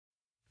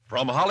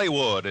From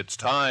Hollywood, it's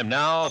time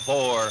now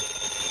for...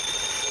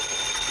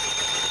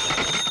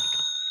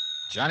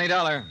 Johnny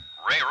Dollar.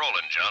 Ray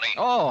Rowland, Johnny.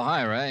 Oh,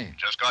 hi, Ray.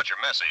 Just got your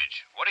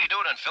message. What are you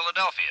doing in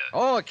Philadelphia?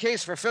 Oh, a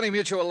case for Philly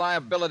Mutual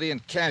Liability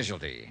and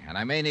Casualty, and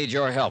I may need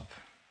your help.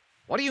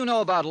 What do you know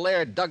about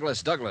Laird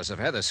Douglas of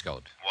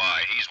Heatherscote?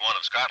 Why, he's one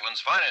of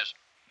Scotland's finest.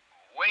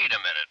 Wait a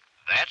minute.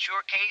 That's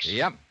your case?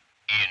 Yep.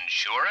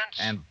 Insurance?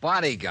 And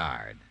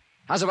bodyguard.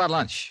 How's about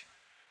lunch?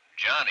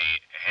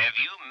 Johnny, have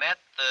you met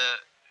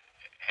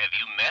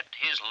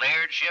his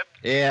lairdship?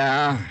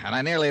 Yeah, and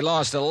I nearly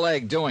lost a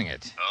leg doing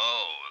it.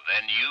 Oh,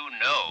 then you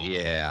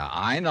know. Yeah,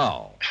 I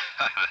know.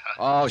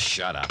 Oh,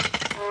 shut up.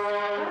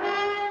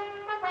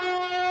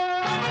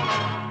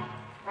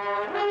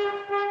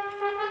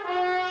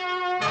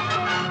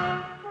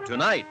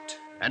 Tonight,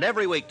 and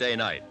every weekday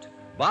night,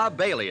 Bob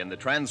Bailey in the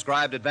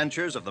transcribed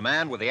adventures of the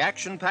man with the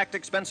action-packed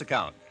expense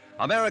account,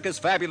 America's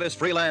fabulous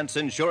freelance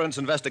insurance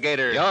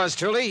investigator. Yours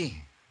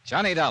truly,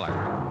 Johnny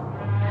Dollar.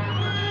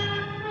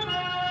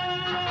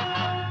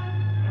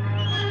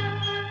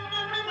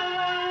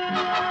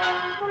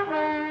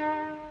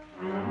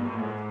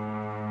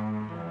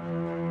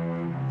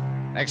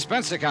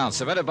 Expense account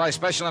submitted by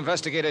Special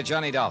Investigator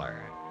Johnny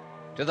Dollar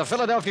to the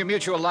Philadelphia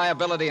Mutual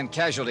Liability and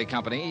Casualty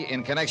Company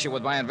in connection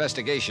with my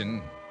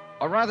investigation,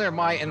 or rather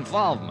my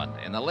involvement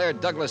in the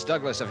Laird Douglas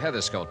of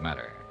Heatherscote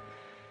matter.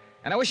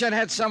 And I wish I'd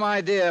had some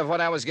idea of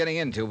what I was getting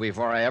into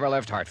before I ever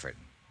left Hartford.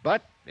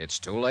 But it's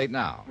too late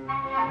now.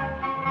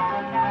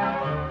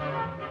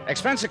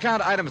 Expense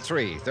account item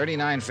 3,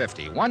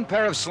 $39.50. One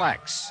pair of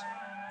slacks.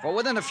 For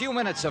within a few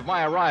minutes of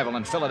my arrival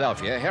in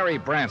Philadelphia, Harry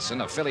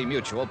Branson of Philly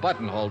Mutual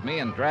buttonholed me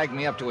and dragged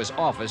me up to his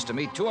office to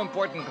meet two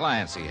important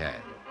clients he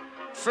had.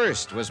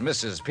 First was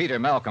Mrs. Peter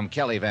Malcolm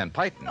Kelly Van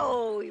Pyton.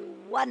 Oh, you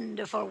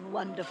wonderful,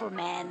 wonderful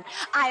man.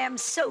 I am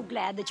so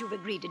glad that you've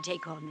agreed to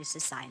take on this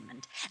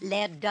assignment.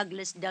 Laird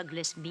Douglas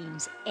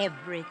means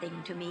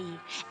everything to me,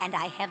 and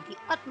I have the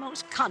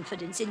utmost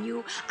confidence in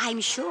you.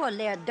 I'm sure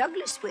Laird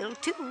Douglas will,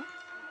 too.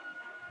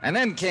 And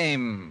then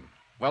came,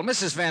 well,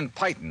 Mrs. Van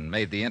Pyton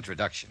made the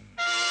introduction.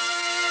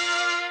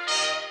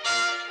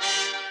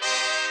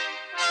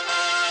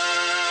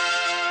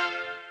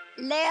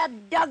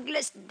 Laird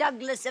Douglas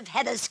of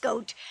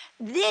Heatherscote.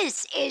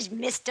 This is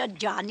Mr.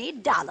 Johnny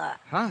Dollar.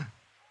 Huh?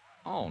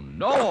 Oh,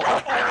 no.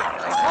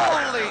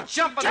 Holy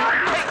jumping...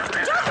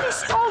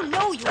 Douglas! Oh,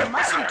 no, you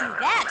mustn't do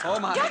that. Oh,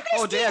 my. Douglas,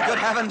 Oh, dear, good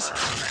heavens.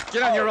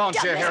 Get on your own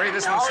chair, Douglas, Harry.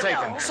 This no, one's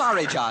taken. no.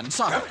 Sorry, John,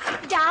 sorry.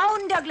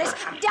 Down, Douglas,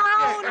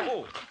 down.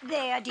 Oh.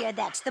 There, dear,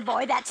 that's the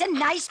boy. That's a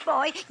nice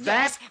boy.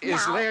 That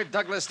Yes, is now. Laird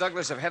Douglas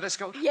of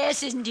Heatherscote?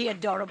 Yes, isn't he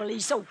adorable?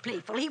 He's so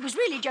playful. He was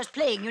really just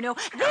playing, you know.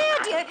 There,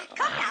 dear,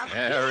 come now.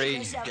 Harry.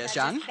 Yes,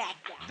 John?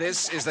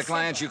 This is the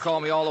client you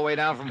called me all the way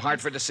down from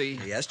Hartford to see?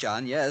 Yes,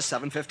 John, yes.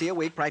 $7.50 a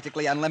week,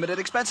 practically unlimited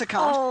expense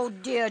account. Oh,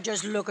 dear,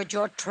 just look at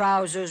your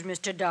trousers,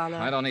 Mr. Dollar.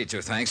 I don't need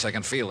to, thanks. I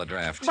can feel the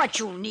draft. But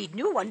you'll need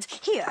new ones.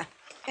 Here.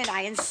 And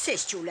I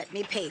insist you let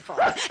me pay for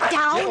them.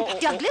 Down,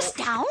 Douglas,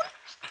 down.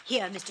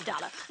 Here, Mr.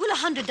 Dollar. Will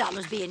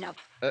 $100 be enough?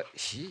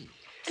 Gee.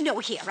 No,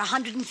 here,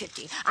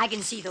 $150. I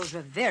can see those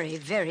were very,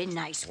 very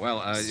nice.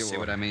 Well, You see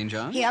what I mean,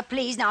 John? Here,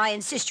 please, now I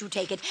insist you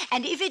take it.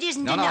 And if it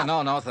isn't No,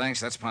 enough... no,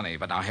 thanks. That's plenty.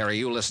 But now, Harry,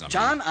 you listen to me.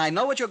 John, I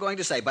know what you're going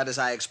to say, but as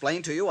I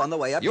explained to you on the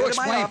way up You here to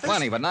my explained office...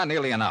 plenty, but not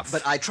nearly enough.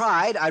 But I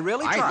tried. I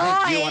really tried. I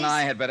think you Boys. and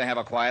I had better have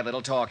a quiet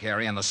little talk,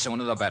 Harry, and the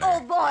sooner the better. Oh,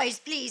 boys,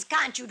 please,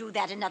 can't you do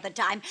that another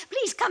time?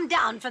 Please come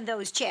down from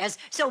those chairs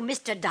so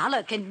Mr.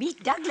 Dollar can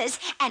meet Douglas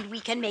and we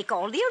can make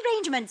all the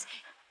arrangements.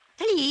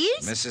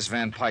 Please? Mrs.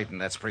 Van Pyton,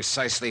 that's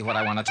precisely what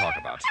I want to talk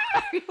about.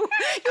 You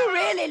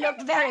really look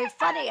very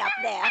funny up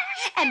there.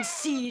 And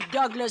see,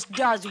 Douglas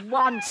does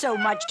want so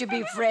much to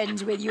be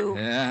friends with you.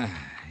 Yeah,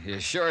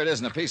 you sure it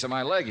isn't a piece of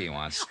my leg he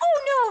wants?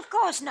 Oh, no, of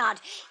course not.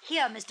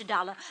 Here, Mr.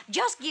 Dollar,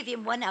 just give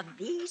him one of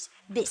these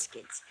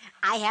biscuits.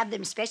 I have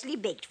them specially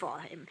baked for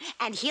him,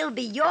 and he'll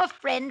be your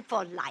friend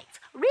for life.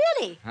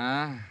 Really?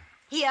 Huh?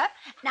 Here,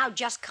 now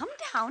just come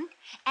down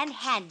and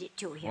hand it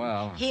to him.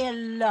 Well- He'll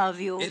love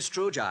you. It's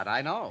true, John,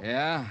 I know.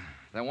 Yeah?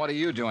 Then what are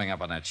you doing up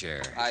on that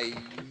chair?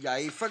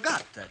 I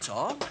forgot, that's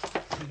all.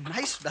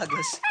 Nice,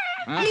 Douglas.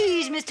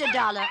 Please, Mr.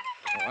 Dollar.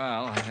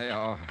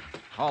 Well,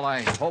 all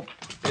I hope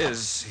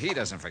is he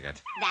doesn't forget.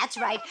 That's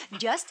right.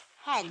 Just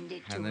hand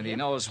it to And him. that he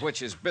knows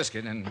which is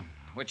biscuit and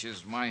which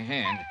is my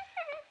hand.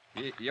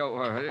 Here,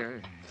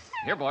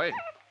 boy.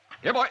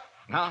 Here, boy.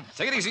 Now,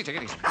 take it easy, take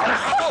it easy.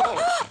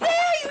 Oh! There,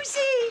 you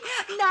see.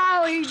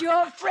 Now he's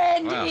your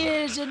friend. Well.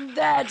 Isn't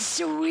that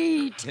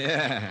sweet?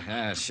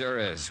 Yeah, sure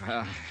is.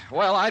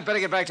 Well, I'd better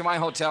get back to my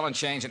hotel and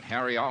change, and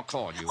Harry, I'll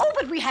call you. Oh,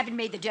 but we haven't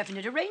made the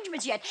definite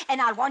arrangements yet,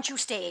 and I want you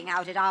staying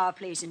out at our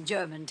place in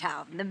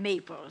Germantown, the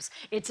Maples.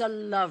 It's a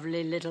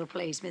lovely little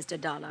place, Mr.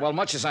 Dollar. Well,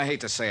 much as I hate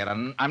to say it,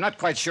 I'm not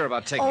quite sure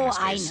about taking oh, this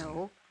I case.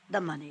 know.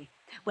 The money.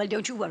 Well,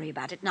 don't you worry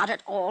about it. Not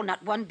at all,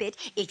 not one bit.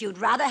 If you'd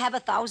rather have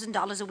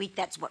 $1,000 a week,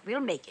 that's what we'll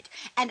make it.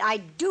 And I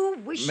do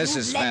wish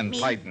Mrs. you'd let Van me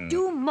Pyton.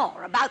 do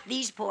more about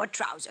these poor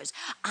trousers.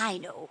 I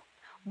know.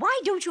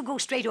 Why don't you go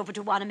straight over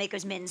to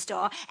Wanamaker's men's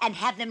store and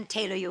have them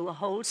tailor you a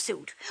whole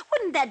suit?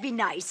 Wouldn't that be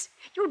nice?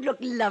 You'd look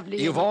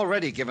lovely. You've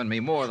already given me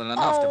more than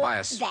enough to buy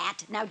a suit. That.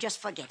 Now just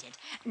forget it.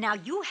 Now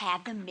you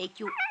have them make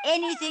you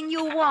anything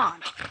you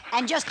want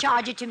and just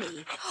charge it to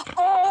me.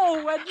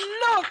 Oh, and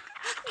look!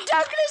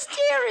 Douglas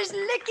dear is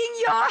licking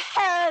your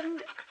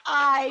hand.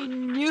 I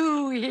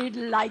knew he'd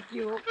like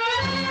you.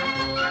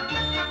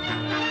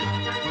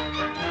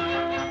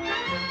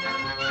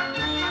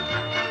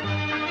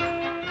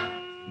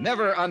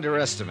 Never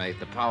underestimate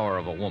the power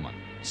of a woman,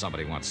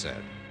 somebody once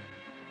said.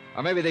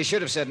 Or maybe they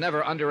should have said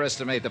never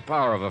underestimate the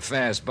power of a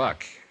fast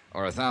buck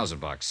or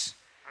 $1,000.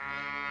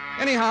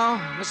 Anyhow,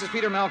 Mrs.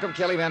 Peter Malcolm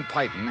Kelly Van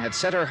Pyton had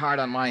set her heart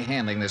on my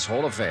handling this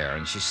whole affair,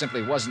 and she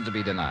simply wasn't to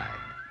be denied.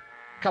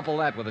 Couple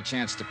that with a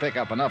chance to pick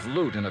up enough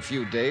loot in a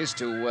few days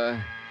to,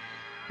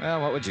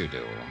 well, what would you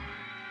do?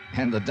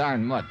 And the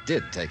darn mutt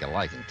did take a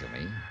liking to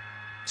me.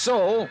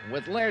 So,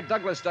 with Laird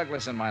Douglas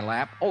in my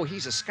lap... Oh,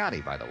 he's a Scotty,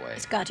 by the way.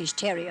 Scottish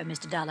Terrier,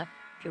 Mr. Dollar,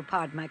 if you'll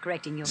pardon my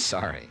correcting you.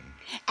 Sorry.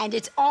 And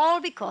it's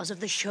all because of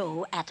the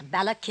show at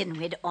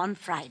Ballakinwyd on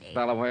Friday.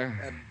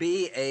 Ballaware?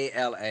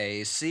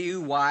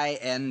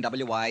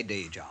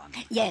 Ballacyndwyd, John.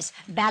 Yes,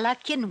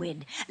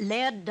 Ballakinwyd.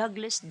 Laird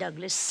Douglas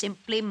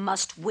simply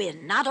must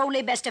win. Not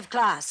only best of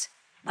class,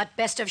 but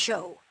best of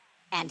show.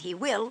 And he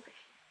will...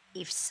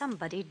 if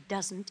somebody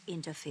doesn't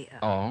interfere.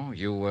 Oh,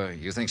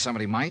 you think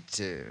somebody might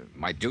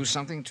do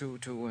something to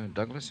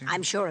Douglas here?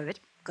 I'm sure of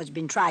it, because it's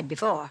been tried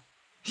before.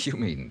 You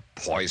mean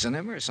poison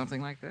him or something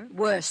like that?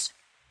 Worse.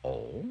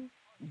 Oh?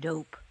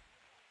 Dope.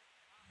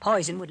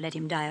 Poison would let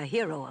him die a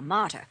hero, a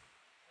martyr.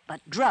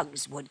 But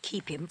drugs would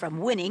keep him from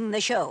winning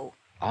the show.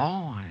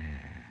 Oh,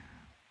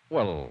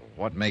 well,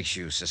 what makes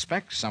you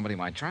suspect somebody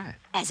might try it?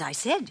 As I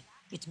said,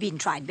 it's been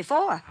tried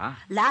before. Huh?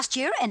 Last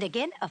year and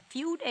again a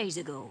few days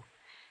ago.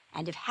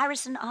 And if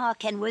Harrison R.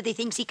 Kenworthy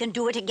thinks he can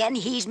do it again,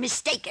 he's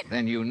mistaken.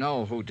 Then you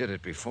know who did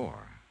it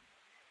before.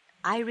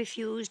 I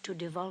refuse to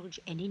divulge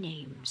any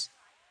names.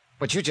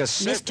 But you just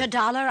said... Mr.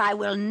 Dollar, I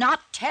will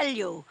not tell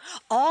you.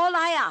 All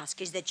I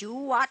ask is that you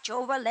watch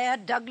over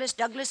Laird Douglas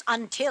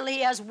until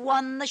he has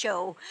won the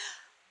show.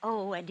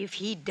 Oh, and if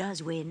he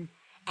does win,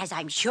 as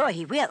I'm sure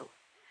he will,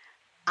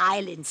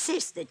 I'll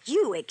insist that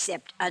you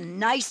accept a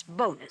nice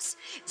bonus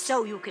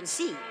so you can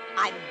see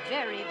I'm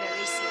very,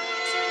 very serious.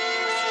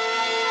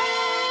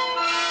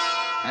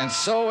 And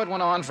so it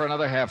went on for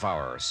another half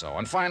hour or so.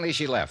 And finally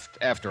she left,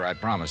 after I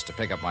promised to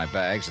pick up my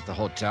bags at the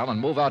hotel and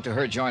move out to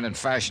her joint in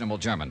fashionable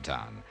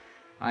Germantown.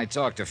 I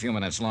talked a few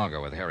minutes longer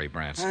with Harry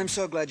Branson. I'm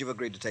so glad you've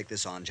agreed to take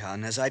this on,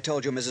 John. As I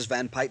told you, Mrs.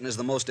 Van Pyton is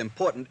the most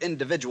important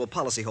individual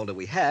policyholder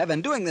we have,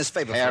 and doing this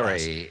favor for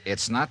us... Harry,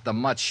 it's not the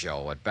Mutt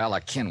Show at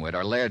Ballakinwyd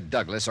or Laird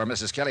Douglas or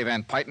Mrs. Kelly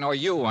Van Pyton or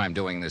you I'm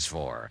doing this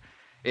for.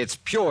 It's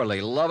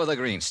purely love of the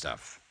green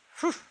stuff.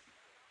 Whew.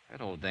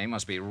 That old dame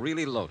must be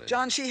really loaded.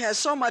 John, she has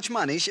so much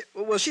money.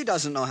 She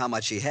doesn't know how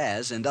much she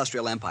has.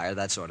 Industrial empire,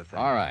 that sort of thing.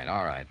 All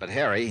right. But,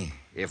 Harry,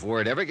 if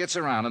word ever gets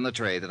around in the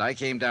trade that I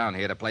came down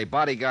here to play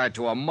bodyguard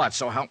to a mutt,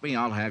 so help me,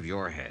 I'll have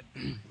your head.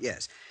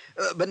 Yes.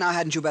 But now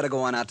hadn't you better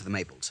go on out to the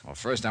Maples? Well,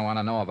 first I want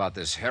to know about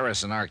this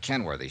Harrison R.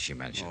 Kenworthy she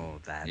mentioned. Oh,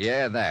 that.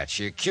 Yeah, that.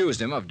 She accused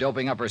him of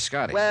doping up her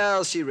Scotty.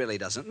 Well, she really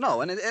doesn't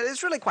know, and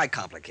it's really quite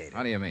complicated.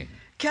 How do you mean?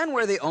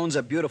 Kenworthy owns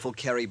a beautiful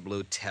Kerry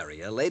Blue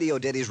Terrier, Lady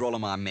O'Diddy's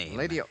Rolamar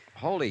Maine.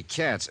 Holy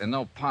cats, and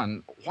no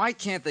pun. Why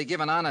can't they give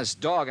an honest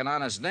dog an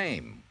honest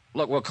name?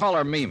 Look, we'll call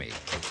her Mimi.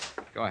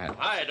 Go ahead.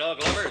 Hi,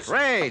 dog lovers.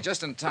 Ray,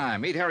 just in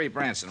time. Meet Harry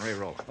Branson, Ray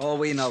Rowland. Oh,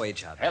 we know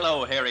each other.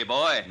 Hello, Harry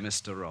boy.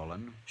 Mr.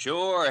 Rowland.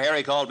 Sure,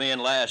 Harry called me in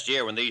last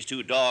year when these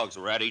two dogs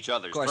were at each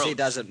other's Of course, throats. he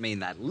doesn't mean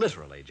that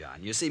literally,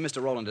 John. You see,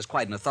 Mr. Rowland is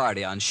quite an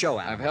authority on show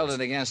animals. I've held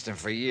it against him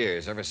for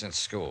years, ever since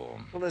school.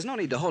 Well, there's no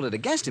need to hold it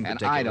against him And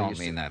particularly. I don't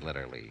mean that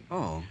literally.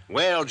 Oh.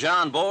 Well,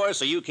 John boy,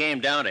 so you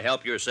came down to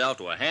help yourself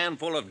to a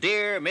handful of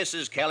dear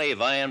Mrs. Kelly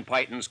Van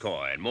Pyton's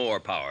coin.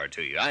 More power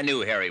to you. I knew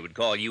Harry would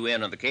call you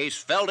in on the case.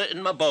 Felt it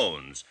in my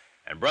bones.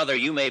 And, brother,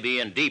 you may be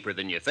in deeper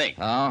than you think.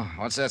 Oh,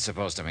 what's that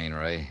supposed to mean,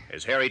 Ray?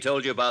 Has Harry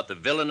told you about the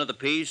villain of the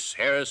piece,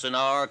 Harrison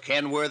R.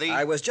 Kenworthy?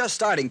 I was just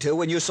starting to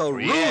when you so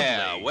rudely...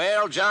 Yeah,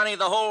 well, Johnny,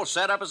 the whole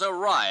setup is a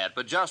riot,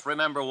 but just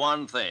remember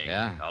one thing.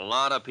 Yeah? A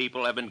lot of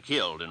people have been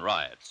killed in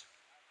riots.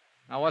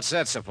 Now, what's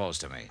that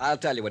supposed to mean? I'll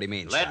tell you what he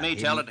means, Let John. me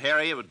tell it,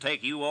 Harry. It would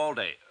take you all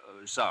day.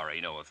 Sorry,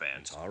 no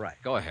offense. All right.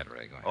 Go ahead,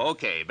 Ray, go ahead.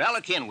 Okay,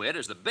 Ballakinwyd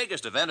is the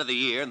biggest event of the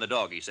year in the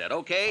doggy set,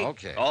 okay?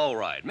 Okay. All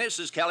right.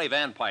 Mrs. Kelly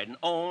Van Pyton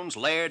owns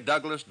Laird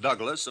Douglas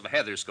of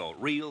Heatherscote.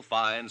 Real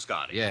fine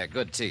Scotty. Yeah,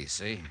 good teeth,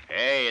 see?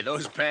 Hey,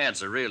 those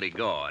pants are really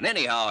gone.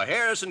 Anyhow,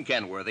 Harrison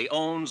Kenworthy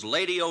owns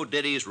Lady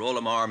O'Diddy's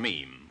Rolamar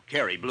Meme,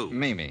 Kerry Blue.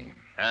 Mimi.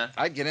 Huh?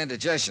 I'd get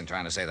indigestion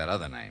trying to say that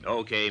other name.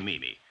 Okay,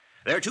 Mimi.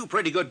 They're two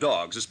pretty good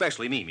dogs,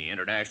 especially Mimi.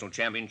 International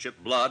championship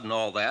blood and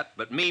all that.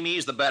 But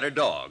Mimi's the better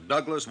dog.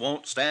 Douglas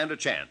won't stand a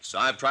chance.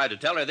 I've tried to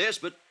tell her this,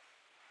 but...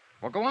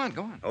 Well, go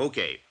on.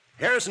 Okay.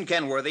 Harrison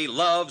Kenworthy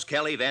loves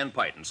Kelly Van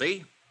Pyton,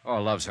 see?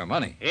 Oh, loves her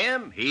money.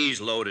 Him? He's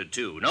loaded,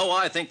 too. No,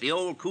 I think the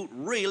old coot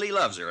really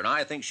loves her, and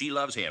I think she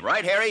loves him.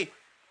 Right, Harry?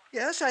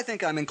 Yes, I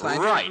think I'm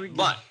inclined Right, to...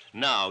 but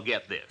Now,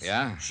 get this.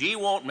 Yeah? She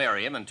won't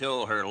marry him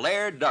until her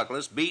Laird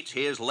Douglas beats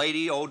his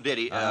Lady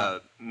O'Diddy,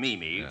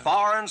 Mimi,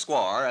 far and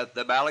square at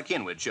the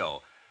Ballackinwood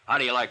show. How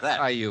do you like that?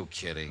 Are you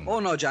kidding? Oh,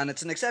 no, John,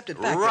 it's an accepted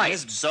fact. Right.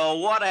 So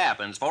what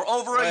happens? For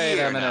over a year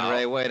Wait a minute, now,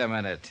 Ray, wait a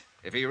minute.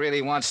 If he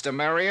really wants to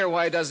marry her,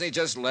 why doesn't he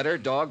just let her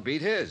dog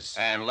beat his?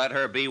 And let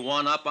her be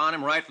one up on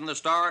him right from the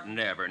start?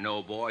 Never.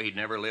 No, boy, he'd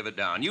never live it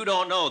down. You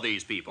don't know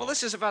these people. Well,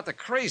 this is about the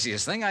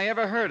craziest thing I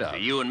ever heard of. To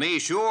you and me,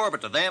 sure,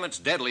 but to them, it's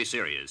deadly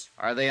serious.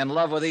 Are they in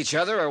love with each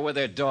other or with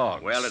their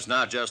dogs? Well, it's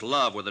not just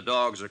love where the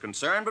dogs are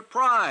concerned, but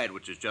pride,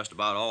 which is just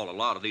about all a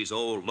lot of these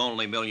old,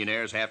 lonely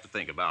millionaires have to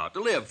think about, to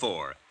live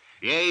for.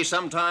 Yea,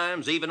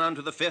 sometimes even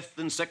unto the 5th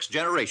and 6th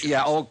generations.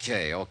 Yeah,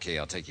 okay, I'll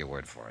take your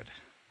word for it.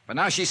 But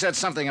now she said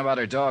something about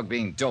her dog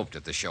being doped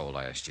at the show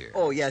last year.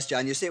 Oh, yes,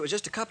 John. You see, it was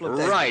just a couple of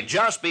days... Right,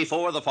 just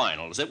before the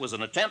finals. It was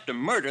an attempt to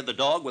murder the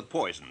dog with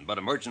poison, but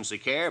emergency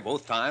care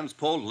both times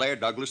pulled Laird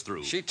Douglas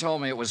through. She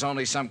told me it was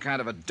only some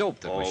kind of a dope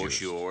that was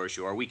used.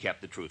 Sure. We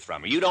kept the truth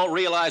from her. You don't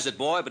realize it,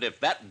 boy, but if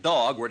that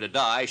dog were to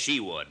die, she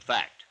would.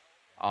 Fact.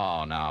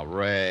 Oh, now,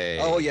 Ray.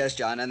 Oh, yes,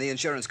 John, and the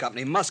insurance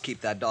company must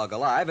keep that dog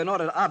alive in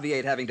order to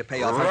obviate having to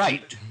pay off...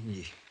 Right.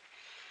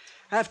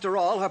 After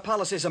all, her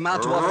policies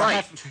amount to over Right.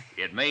 half...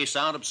 It may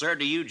sound absurd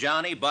to you,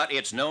 Johnny, but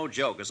it's no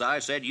joke. As I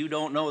said, you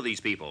don't know these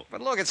people. But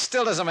look, it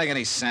still doesn't make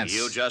any sense.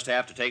 You'll just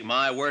have to take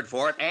my word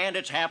for it, and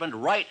it's happened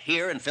right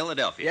here in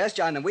Philadelphia. Yes,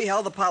 John, and we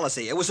held the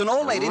policy. It was an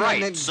old lady...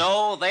 Right, named...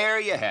 so there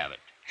you have it.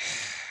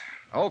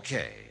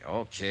 Okay,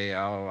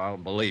 I'll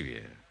believe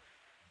you.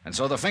 And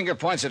so the finger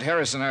points at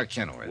Harrison R.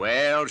 Kenworth.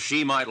 Well,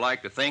 she might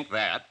like to think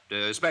that,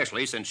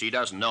 especially since she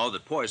doesn't know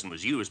that poison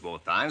was used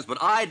both times, but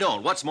I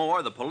don't. What's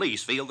more, the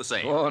police feel the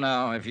same. Oh,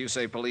 now, if you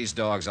say police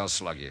dogs, I'll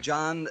slug you.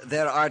 John,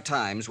 there are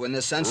times when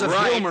the sense of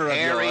Right, humor of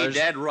Harry, yours...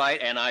 dead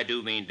right, and I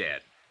do mean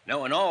dead.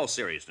 No, in all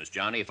seriousness,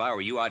 Johnny, if I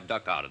were you, I'd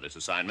duck out of this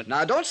assignment.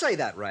 Now, don't say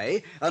that,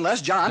 Ray,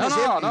 unless John is...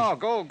 No,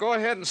 go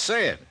ahead and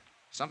say it.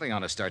 Something ought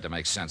to start to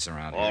make sense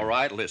around here. All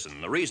right,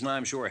 listen. The reason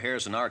I'm sure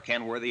Harrison R.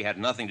 Kenworthy had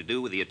nothing to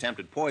do with the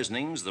attempted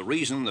poisonings, the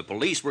reason the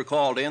police were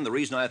called in, the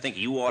reason I think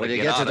you ought to Will you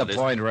get get out to of the this...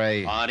 point,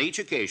 Ray? On each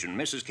occasion,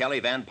 Mrs. Kelly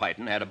Van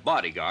Pyton had a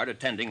bodyguard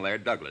attending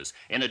Laird Douglas,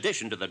 in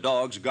addition to the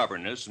dog's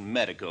governess and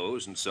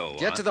medicos and so on.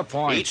 Get to the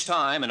point. Each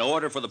time, in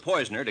order for the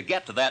poisoner to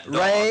get to that dog...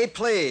 Ray,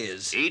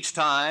 please. Each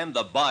time,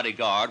 the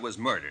bodyguard was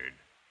murdered.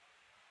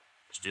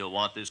 Still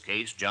want this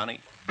case,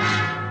 Johnny?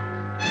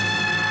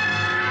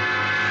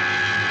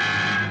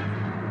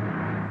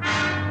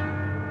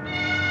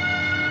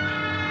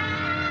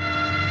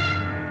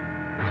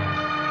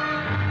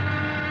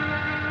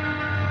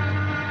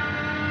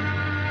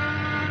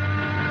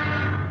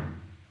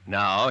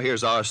 Now,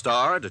 here's our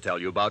star to tell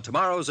you about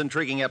tomorrow's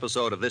intriguing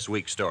episode of this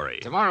week's story.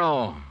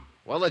 Tomorrow,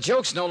 well, the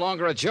joke's no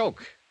longer a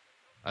joke.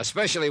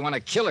 Especially when a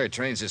killer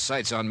trains his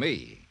sights on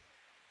me.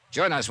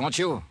 Join us, won't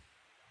you?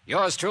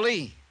 Yours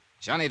truly,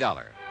 Johnny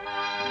Dollar.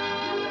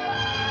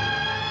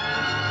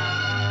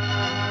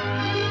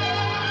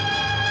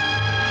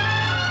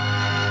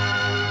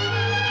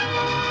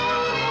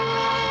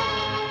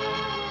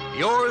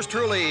 Yours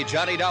truly,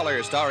 Johnny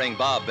Dollar, starring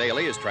Bob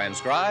Bailey, is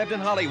transcribed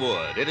in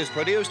Hollywood. It is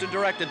produced and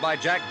directed by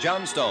Jack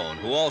Johnstone,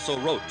 who also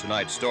wrote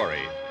tonight's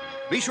story.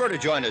 Be sure to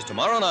join us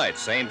tomorrow night,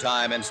 same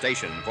time and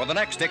station, for the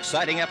next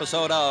exciting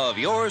episode of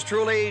Yours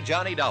truly,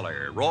 Johnny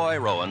Dollar. Roy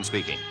Rowan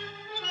speaking.